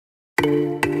Hi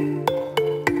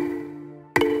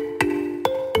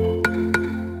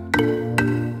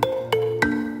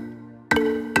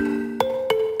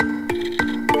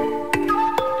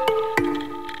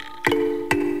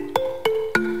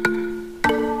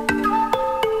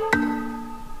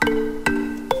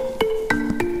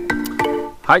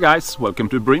guys, welcome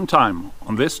to Breamtime.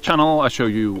 On this channel I show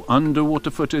you underwater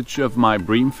footage of my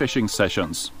bream fishing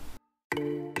sessions.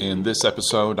 In this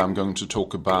episode I'm going to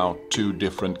talk about two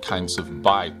different kinds of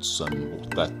bites and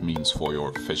what that means for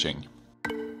your fishing.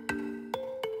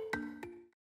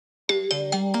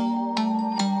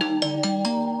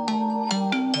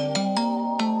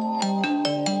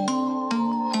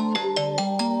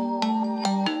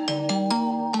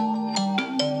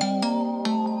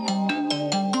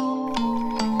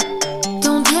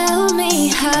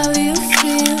 How you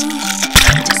feel,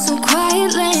 so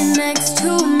quiet laying next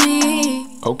to me.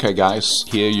 Okay guys,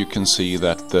 here you can see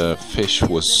that the fish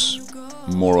was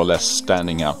more or less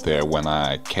standing out there when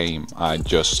I came. I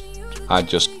just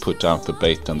put out the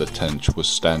bait and the tench was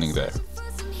standing there.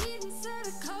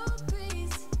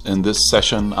 In this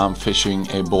session I'm fishing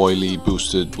a boilie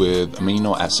boosted with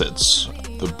amino acids.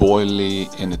 The boilie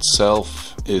in itself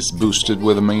is boosted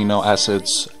with amino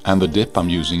acids, and the dip I'm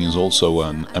using is also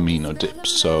an amino dip,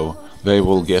 so they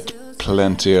will get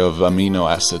plenty of amino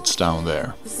acids down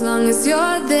there. As long as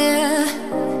you're there,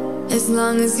 as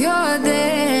long as you're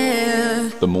there.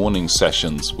 The morning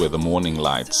sessions with the morning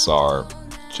lights are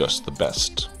just the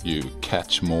best. You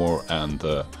catch more and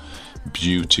the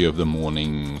beauty of the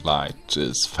morning light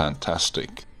is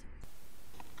fantastic.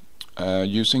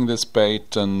 Using this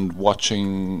bait and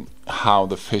watching how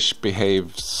the fish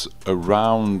behaves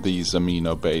around these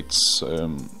amino baits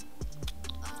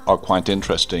are quite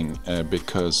interesting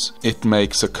because it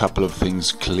makes a couple of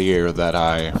things clear that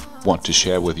I want to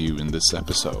share with you in this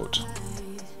episode.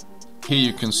 Here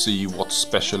you can see what's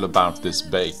special about this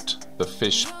bait. The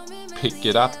fish pick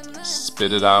it up,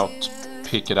 spit it out,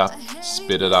 pick it up,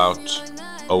 spit it out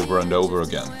over and over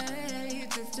again.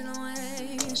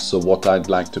 So what I'd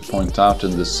like to point out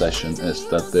in this session is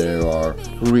that there are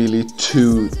really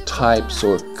two types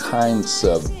or kinds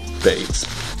of baits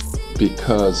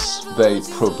because they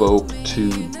provoke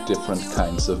two different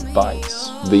kinds of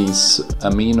bites. These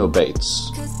amino baits,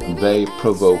 they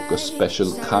provoke a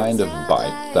special kind of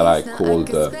bite that I call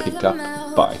the pickup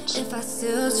bite. If I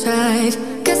still tried,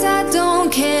 'cause I don't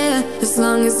care, as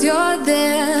long as you're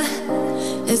there,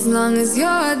 as long as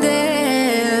you're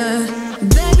there.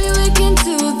 Baby, we can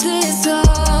do this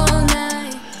all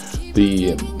night.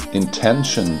 The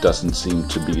intention doesn't seem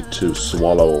to be to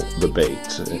swallow the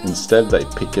bait. Instead they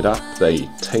pick it up, they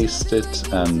taste it,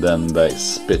 and then they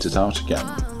spit it out again.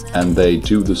 And they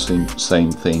do the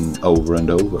same thing over and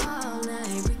over.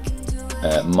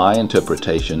 My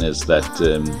interpretation is that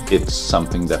it's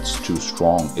something that's too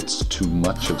strong, it's too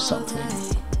much of something.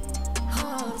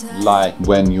 Like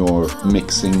when you're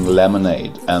mixing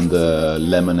lemonade and the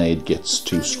lemonade gets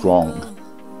too strong.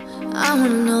 I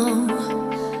wanna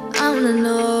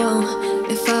know,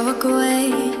 if I walk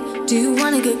away, do you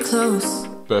wanna get close?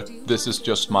 But this is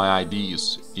just my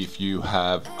ideas. If you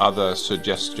have other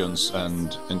suggestions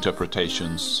and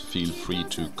interpretations, feel free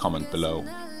to comment below.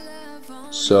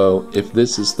 So if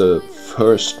this is the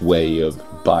first way of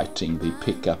biting, the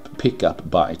pickup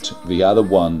bite, the other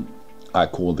one I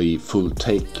call the full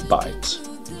take bite.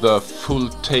 The full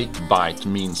take bite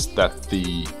means that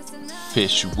the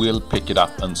fish will pick it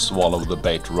up and swallow the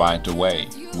bait right away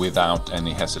without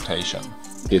any hesitation.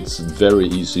 It's very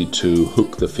easy to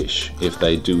hook the fish if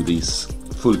they do these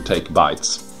full take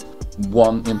bites.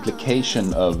 One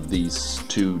implication of these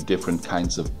two different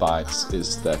kinds of bites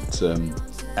is that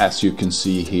as you can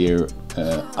see here,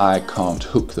 I can't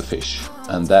hook the fish,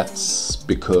 and that's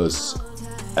because,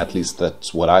 at least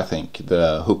that's what I think,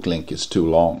 the hook link is too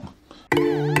long.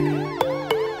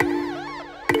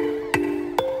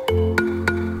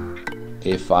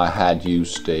 If I had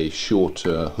used a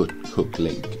shorter hook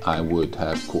link, I would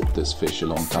have caught this fish a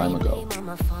long time ago.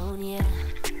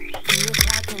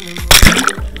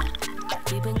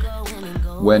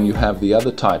 When you have the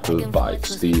other type of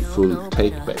bites, the full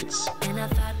take baits,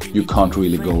 you can't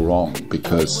really go wrong,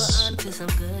 because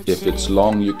if it's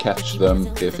long you catch them,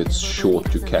 if it's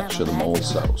short you catch them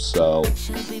also. So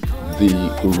the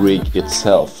rig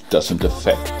itself doesn't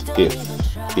affect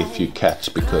if you catch,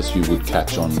 because you would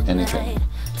catch on anything.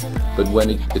 But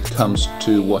when it comes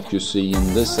to what you see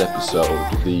in this episode,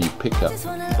 the pickup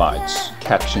bites,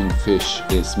 catching fish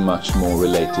is much more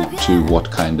related to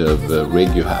what kind of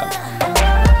rig you have.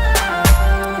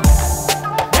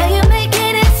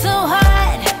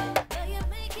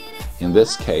 In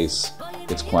this case,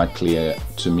 it's quite clear,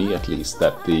 to me at least,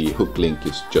 that the hook link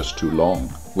is just too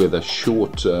long. With a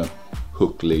shorter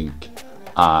hook link,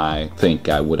 I think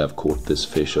I would have caught this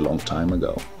fish a long time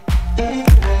ago. I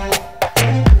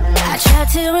tried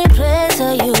to replace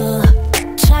you,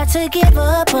 tried to give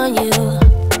up on you,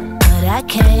 but I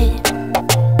can't,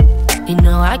 you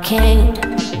know I can't.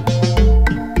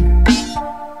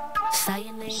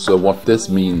 So what this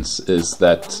means is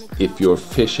that if you're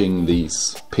fishing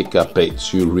these pickup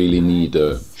baits, you really need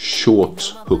a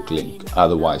short hook link,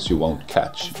 otherwise you won't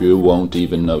catch. You won't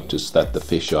even notice that the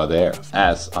fish are there.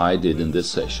 As I did in this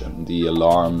session,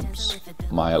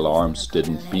 my alarms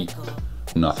didn't beep.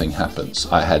 Nothing happens.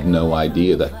 I had no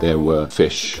idea that there were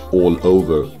fish all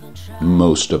over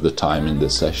most of the time in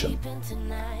this session.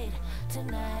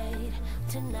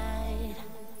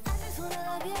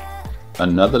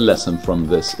 Another lesson from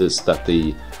this is that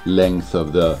the length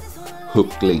of the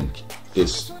hook link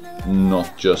is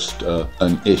not just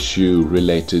an issue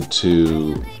related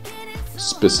to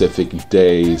specific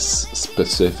days,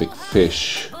 specific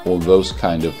fish, all those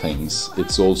kind of things.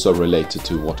 It's also related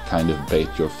to what kind of bait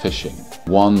you're fishing.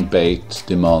 One bait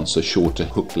demands a shorter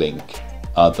hook link,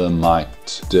 other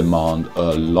might demand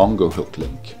a longer hook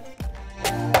link.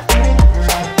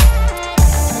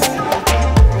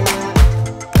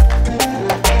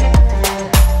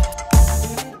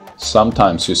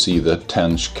 Sometimes you see the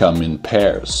tench come in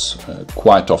pairs.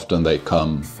 Quite often they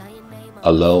come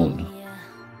alone.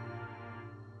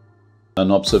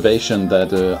 An observation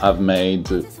that I've made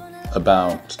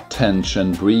about tench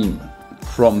and bream.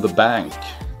 From the bank,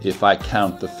 if I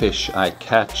count the fish I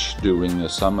catch during a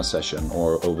summer session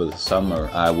or over the summer,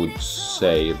 I would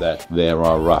say that there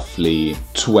are roughly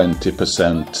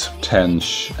 20%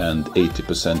 tench and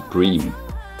 80% bream.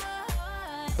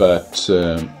 But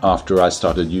after I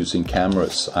started using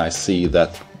cameras, I see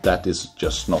that that is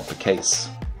just not the case.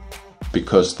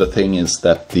 Because the thing is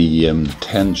that the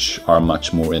tench are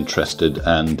much more interested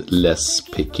and less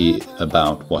picky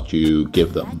about what you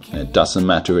give them. It doesn't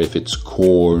matter if it's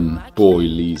corn,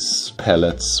 boilies,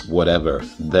 pellets, whatever.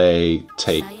 They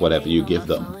take whatever you give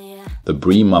them. The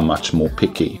bream are much more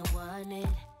picky.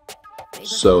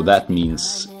 So that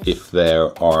means if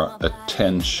there are a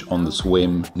tench on the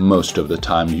swim, most of the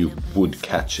time you would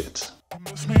catch it.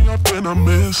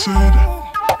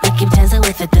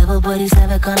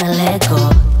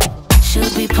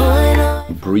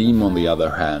 Bream, on the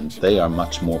other hand, they are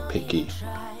much more picky.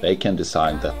 They can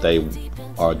decide that they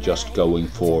are just going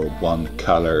for one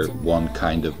color, one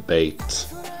kind of bait,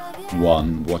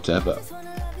 one whatever.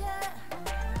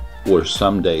 Or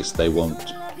some days they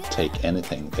won't take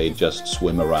anything. They just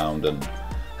swim around and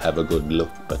have a good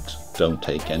look, but don't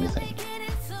take anything.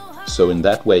 So in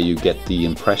that way you get the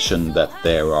impression that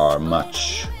there are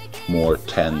much more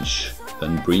tench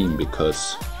than bream,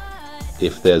 because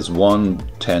if there's one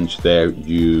tench there,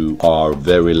 you are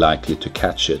very likely to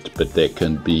catch it, but there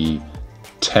can be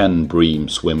 10 bream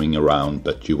swimming around,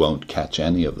 but you won't catch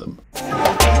any of them.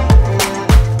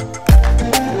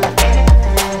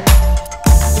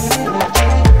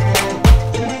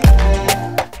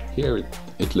 Here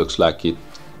it looks like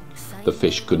the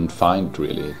fish couldn't find it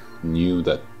really. It knew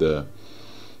that the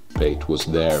bait was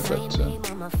there, but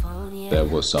there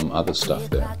was some other stuff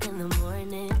there.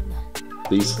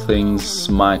 These things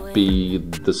might be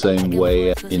the same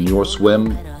way in your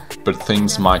swim, but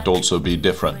things might also be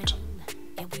different.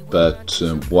 But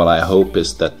what I hope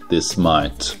is that this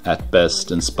might at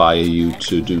best inspire you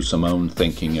to do some own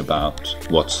thinking about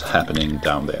what's happening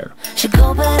down there. Should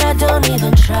go, but I don't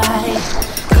even try.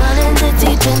 Running the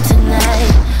deep end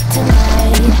tonight,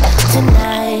 tonight,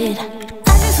 tonight.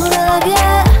 I just wanna love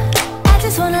ya, I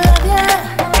just wanna love ya,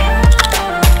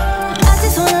 I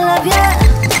just wanna love ya,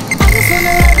 I just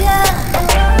wanna love ya.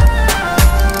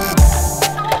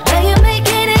 Girl, you're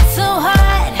making it so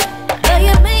hard, girl,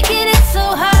 you're making it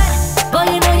so hard. Boy,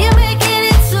 you know you're making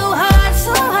it so hard,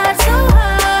 so hard, so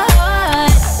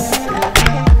hard.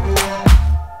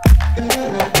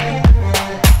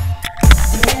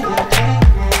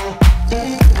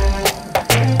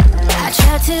 I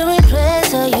tried to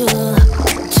replace you,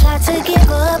 tried to give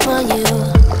up on you,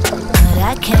 but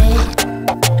I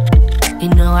can't, you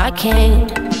know I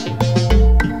can't.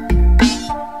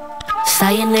 Saw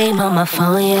your name on my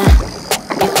phone, yeah.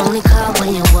 You only call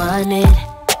when you want it.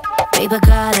 Baby,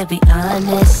 gotta be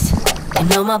honest, you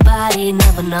know my body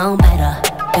never known better.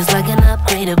 It's like an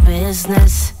upgraded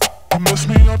business. You mess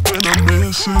me up and I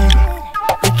miss it.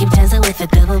 We keep dancing with the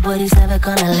devil, but he's never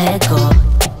gonna let go.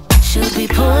 Should be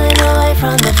pulling away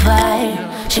from the fire.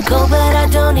 Should go, but I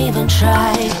don't even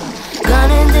try.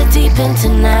 Gone in the deep end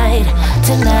tonight,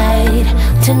 tonight,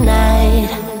 tonight.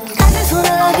 I just just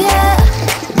wanna love ya.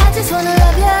 I just wanna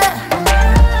love ya.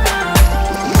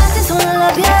 I just wanna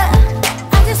love ya.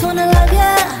 I just wanna love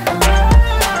ya.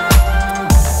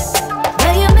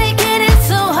 But you're making it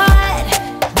so hard.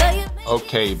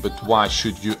 Okay, but why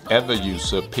should you ever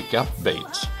use a pickup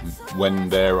bait when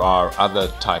there are other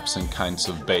types and kinds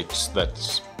of baits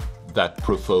that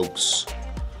provokes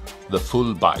the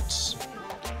full bites?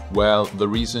 Well, the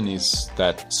reason is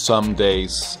that some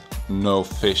days no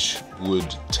fish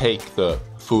would take the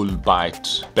full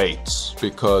bite baits,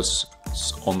 because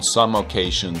on some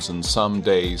occasions and some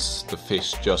days the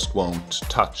fish just won't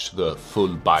touch the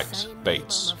full bite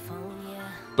baits.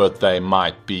 But they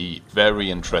might be very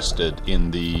interested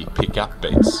in the pickup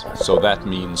baits. So that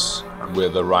means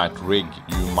with the right rig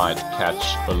you might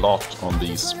catch a lot on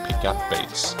these pickup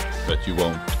baits, but you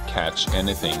won't catch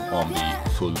anything on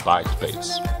the full bite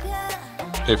baits.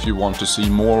 If you want to see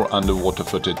more underwater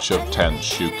footage of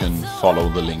Tench, you can follow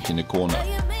the link in the corner.